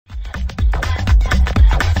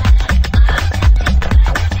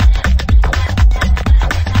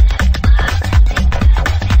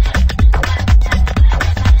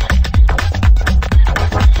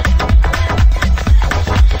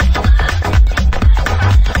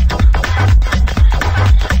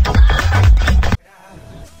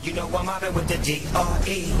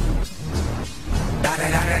D-R-E. Da da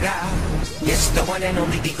da da da. It's the one and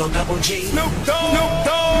only Digo Double G. Snoop Dogg. Snoop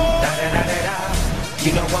Dogg. Da da da da da.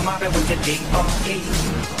 You know I'm mobbing with the D-R-E.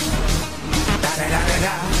 Da da da da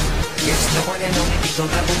da. It's the one and only Digo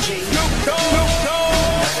Double G. Snoop Dogg. Snoop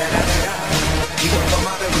Dogg. Da da da da da. You know I'm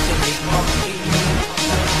mobbing with the D-R-E.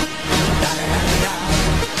 Da da da da da.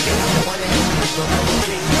 It's the one and only Digo Double G.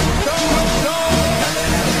 Snoop Dogg. Da da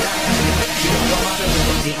da da da. You know I'm mobbing with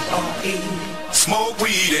the D-R-E. Smoke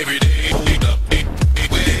weed every day.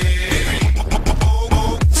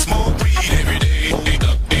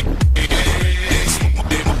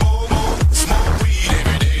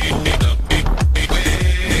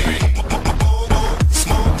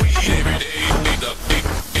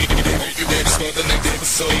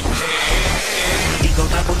 Digo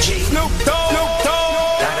Double G. Snoop Dogg. Snoop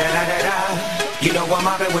Dogg. Da da da da da. You know I'm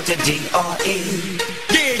mobbing with the D-R-E.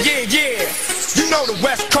 Yeah, yeah, yeah. You know the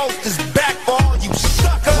West Coast is back for all you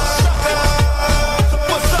suckers.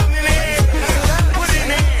 What's up in there? What in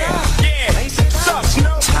there? Yeah. What's up,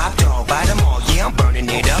 Snoop? Top dog, buy them all, yeah, I'm burning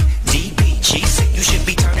it up. DBGC, you should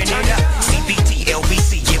be turning it up. CBT,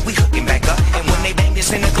 LBC, yeah, we hooking back up. And when they bang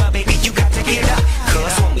this in the club, baby, you got to get up.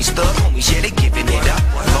 Cuz homies, thug homies, yeah, they giving it up.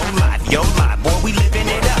 Low life, yo life, boy, we living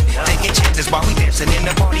it up. Taking chances while we dancing in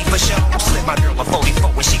the party for sure. Slip my girl a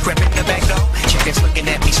 44 when she crept in the back door. Chickens looking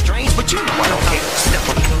at me strange, but you know I don't care. Step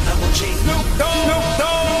on Digo Double G. Snoop Dogg. Snoop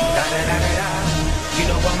Dogg. Da da da da da. You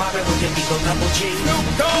know I'm mobbing with the Digo Double G. Snoop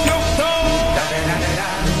Dogg. Snoop Dogg. Da da da da da.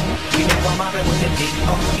 You know I'm mobbing with the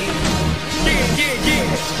D-R-E. Yeah, yeah, yeah.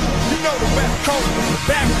 You know the West Coast is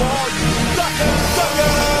back for all you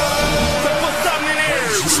suckers.